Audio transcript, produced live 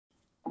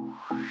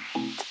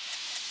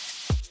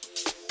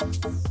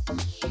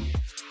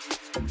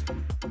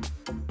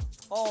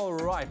All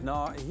right,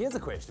 now here's a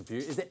question for you.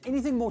 Is there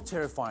anything more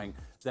terrifying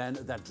than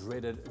that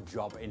dreaded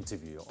job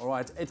interview? All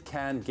right, it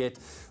can get,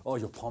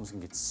 your palms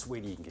can get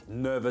sweaty, you can get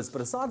nervous, but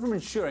aside from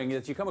ensuring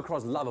that you come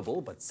across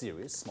lovable but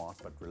serious, smart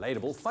but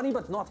relatable, funny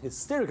but not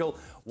hysterical,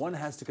 one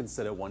has to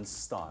consider one's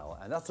style.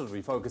 And that's what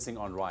we're focusing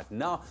on right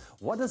now.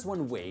 What does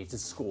one wear to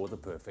score the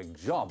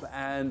perfect job?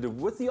 And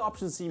with the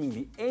options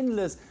seemingly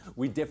endless,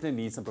 we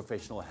definitely need some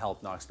professional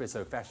help. Now,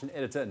 Expresso fashion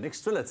editor Nick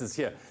Strelitz is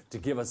here to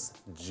give us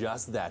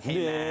just that. Hey,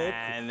 Nick,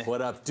 man.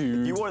 what up, dude?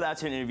 If you wore that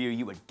to an interview,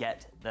 you would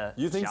get the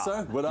You think job.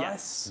 so? Would I?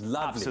 Yes,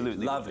 Lovely,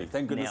 absolutely. lovely.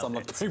 Thank goodness Nailed I'm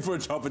not it. going for a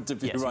job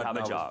interview Yes, right now. you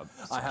have a job.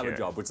 I have a Secure.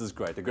 job, which is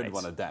great. A good Great.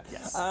 one at that.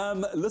 Yes.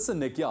 Listen,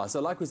 Nick, so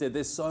like we said,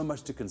 there's so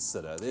much to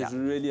consider. There's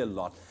really a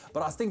lot.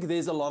 But I think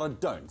there's a lot of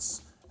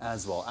don'ts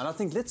as well. And I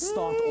think let's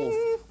start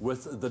off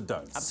with the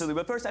don'ts. Absolutely.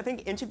 But first, I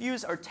think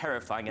interviews are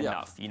terrifying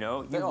enough. You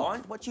know, you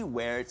want what you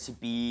wear to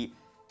be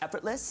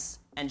effortless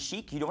and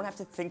chic. You don't have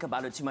to think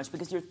about it too much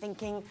because you're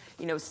thinking,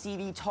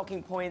 CV,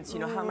 talking points,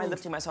 how am I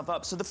lifting myself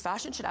up? So the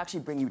fashion should actually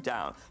bring you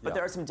down. But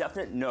there are some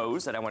definite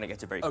no's that I want to get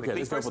to very quickly. Okay,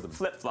 let's go First, for them.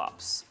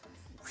 flip-flops.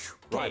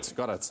 Right,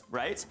 got it.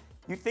 Right?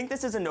 You think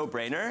this is a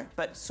no-brainer,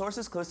 but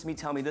sources close to me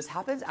tell me this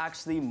happens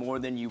actually more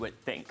than you would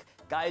think.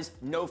 Guys,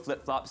 no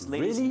flip-flops.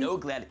 Ladies, Really? no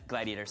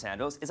gladiator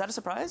sandals. Is that a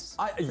surprise?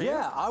 I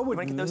would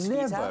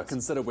never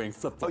consider wearing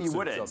flip-flops. Oh, you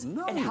wouldn't?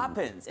 No. It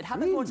happens. It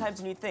happens more times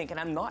than you think, and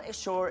I'm not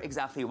sure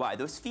exactly why.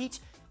 Those feet,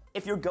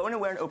 if you're going to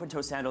wear an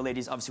open-toe sandal,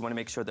 ladies obviously want to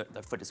make sure that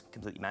the foot is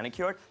completely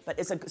manicured, but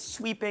it's a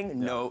sweeping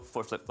no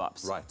for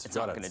flip-flops. Right, it's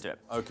not going to do it.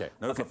 Okay,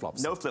 no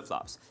flip-flops. No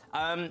flip-flops.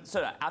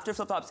 So after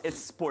flip-flops,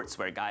 it's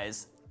sportswear,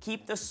 guys.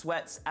 Keep the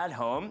sweats at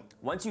home.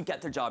 Once you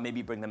get the job,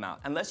 maybe bring them out.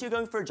 Unless you're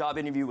going for a job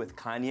interview with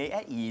Kanye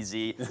at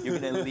Easy, you're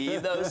gonna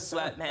leave those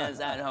sweatpants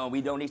at home. We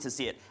don't need to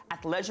see it.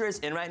 Athleisure is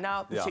in right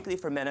now, particularly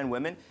for men and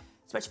women.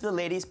 Especially for the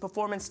ladies,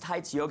 performance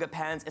tights, yoga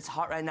pants. It's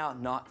hot right now,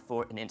 not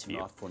for an interview.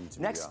 Not for an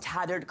interview, Next,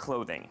 tattered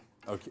clothing.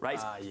 Okay. Right?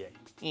 Yeah.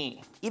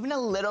 Even a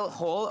little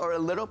hole or a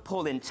little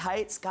pull in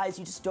tights, guys,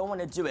 you just don't want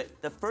to do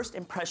it. The first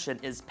impression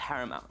is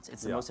paramount.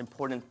 It's the most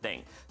important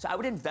thing. So I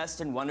would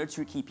invest in 1 or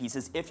 2 key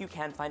pieces if you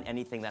can find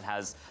anything that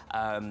has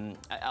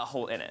a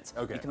hole in it.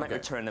 Okay. You might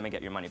return them and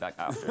get your money back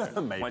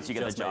after Maybe, once you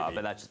get the job, maybe.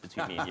 but that's just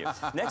between me and you.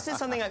 Next is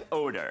something like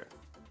odor.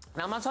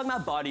 Now, I'm not talking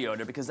about body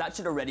odor because that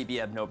should already be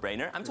a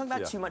no-brainer. I'm talking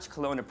about too much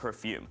cologne or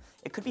perfume.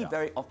 It could be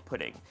very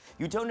off-putting.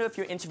 You don't know if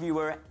your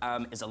interviewer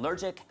is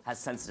allergic, has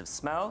sensitive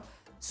smell.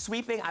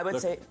 Sweeping, I would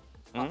say...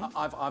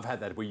 I've had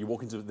that where you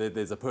walk into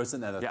there's a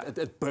person and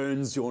it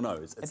burns your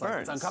nose. It's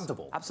burns. It's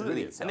uncomfortable.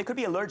 Absolutely. It really is, and they could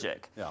be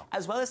allergic. Yeah.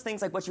 As well as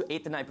things like what you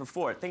ate the night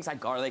before. Things like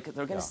garlic,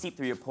 they're going to seep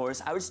through your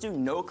pores. I would just do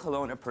no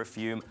cologne or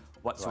perfume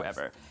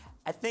whatsoever. Right.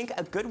 I think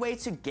a good way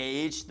to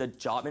gauge the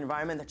job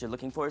environment that you're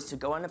looking for is to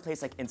go on a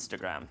place like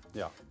Instagram.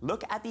 Yeah.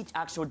 Look at the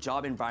actual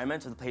job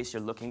environment of the place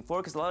you're looking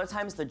for, because a lot of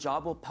times the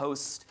job will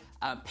post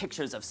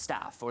pictures of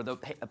staff or they'll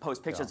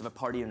post pictures of a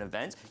party and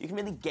event. You can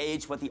really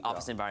gauge what the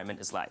office environment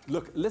is like.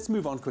 Look, let's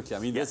move on quickly. I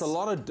mean, there's a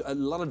lot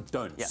of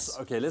don'ts. Yes.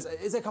 Okay,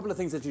 is there a couple of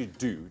things that you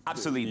do?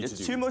 Absolutely.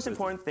 The 2 most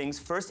important things.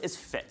 First is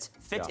fit.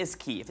 Fit is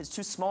key. If it's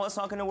too small, it's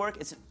not going to work.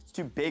 If it's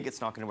too big,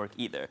 it's not going to work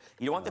either.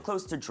 You don't want the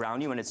clothes to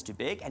drown you when it's too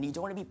big, and you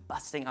don't want to be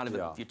busting out of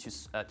it if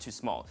you're too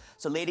small.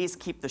 So ladies,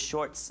 keep the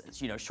shorts,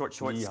 short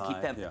shorts,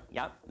 keep them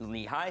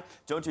knee high.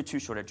 Don't do too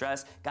short a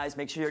dress. Guys,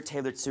 make sure your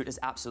tailored suit is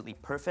absolutely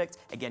perfect.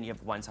 Again, you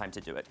have one time to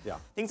do it.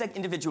 Things like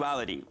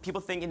individuality. People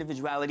think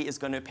individuality is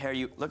going to pair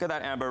you. Look at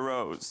that Amber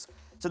Rose.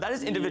 So that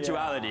is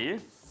individuality.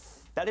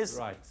 That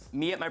is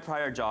me at my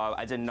prior job.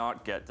 I did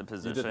not get the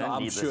position.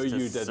 I'm sure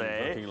you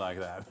didn't looking like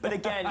that. But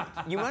again,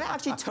 you want to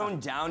actually tone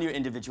down your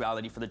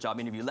individuality for the job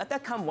interview. Let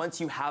that come once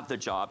you have the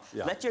job.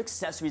 Let your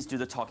accessories do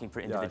the talking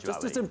for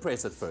individuality. Just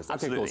impress at first.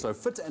 Absolutely. Okay, cool. So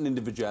fit and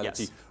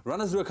individuality. Run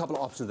us through a couple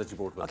of options that you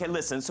brought with. Okay,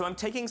 listen. So I'm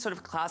taking sort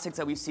of classics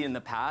that we've seen in the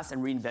past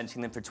and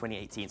reinventing them for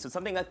 2018. So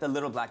something like the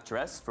little black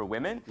dress for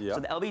women. So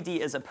the LBD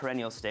is a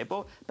perennial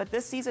staple. But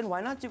this season,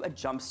 why not do a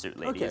jumpsuit,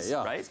 ladies?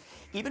 Right?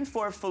 Even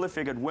for fuller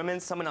figured women,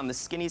 someone on the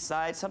skinny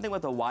side, something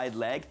with a wide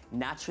leg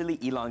naturally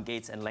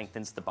elongates and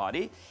lengthens the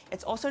body.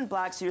 It's also in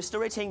black, so you're still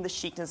retaining the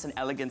chicness and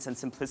elegance and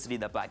simplicity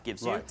that black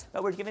gives you,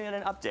 but we're giving it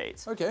an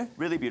update. Okay.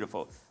 Really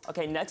beautiful.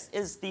 Okay, next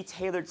is the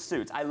tailored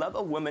suit. I love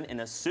a woman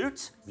in a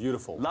suit.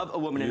 Beautiful. Love a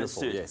woman in a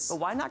suit. Yes.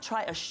 But why not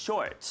try a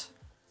short?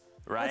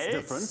 Right? That's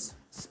different.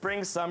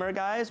 Spring, summer,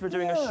 guys, we're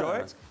doing a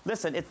short.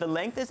 Listen, the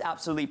length is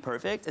absolutely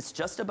perfect. It's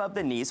just above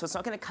the knee, so it's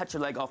not going to cut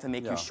your leg off and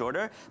make you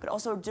shorter, but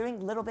also doing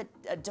a little bit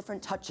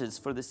different touches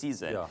for the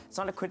season. It's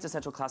not a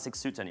quintessential classic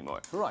suit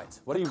anymore. Right.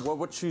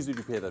 What shoes would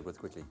you pair that with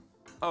quickly?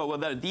 Oh,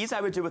 well, these I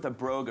would do with a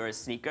brogue or a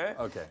sneaker.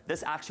 Okay.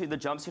 This actually, the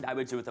jumpsuit, I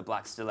would do with a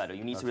black stiletto.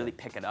 You need to really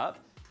pick it up.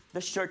 The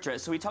shirt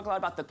dress. So we talk a lot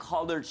about the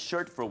collared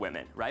shirt for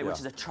women, right? Which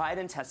is a tried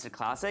and tested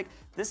classic.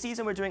 This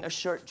season, we're doing a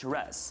shirt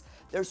dress.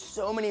 There's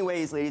so many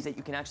ways, ladies, that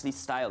you can actually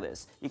style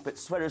this. You can put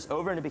sweaters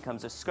over and it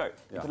becomes a skirt.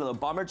 You put a little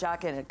bomber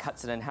jacket and it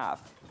cuts it in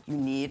half. you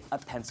need a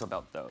pencil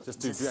belt though.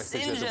 Just to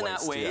cinch in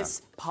that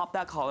waist, pop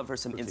that collar for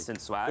some instant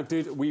swag. Look,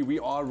 dude, we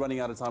are running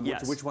out of time.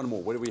 Yes. Which one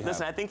more? What do we have?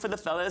 Listen, I think for the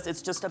fellas,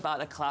 it's just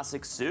about a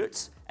classic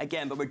suit.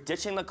 Again, but we're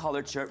ditching the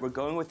collared shirt. We're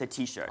going with the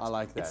t-shirt. I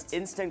like that. It's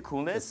instant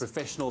coolness. It's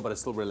professional, but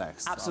it's still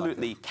relaxed.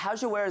 Absolutely. Like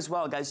casual wear as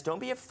well, guys. Don't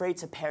be afraid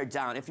to pare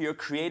down. If you're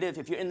creative,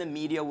 if you're in the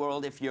media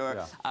world, if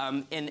you're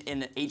in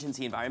an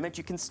agency environment,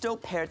 you can still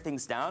pare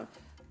things down.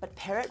 But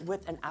pair it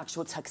with an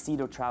actual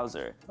tuxedo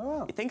trouser.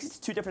 Oh. You think it's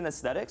two different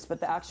aesthetics, but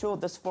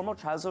this formal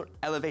trouser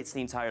elevates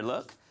the entire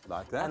look.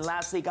 Like that. And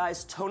lastly,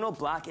 guys, tonal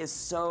black is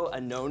so a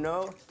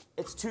no-no.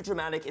 It's too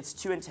dramatic, it's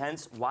too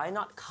intense. Why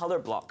not color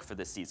block for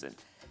this season?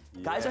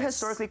 Yes. Guys are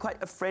historically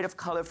quite afraid of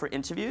color for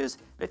interviews,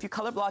 but if you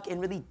color block in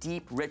really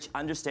deep, rich,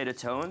 understated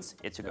tones,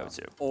 it's a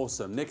go-to.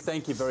 Awesome. Nick,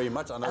 thank you very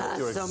much. I know that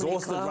you're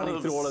exhausted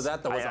running through all of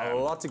that. There was a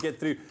lot to get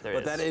through,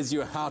 but that is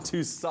your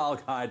how-to style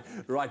guide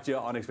right here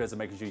on Expresso,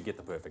 making sure you get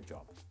the perfect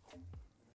job.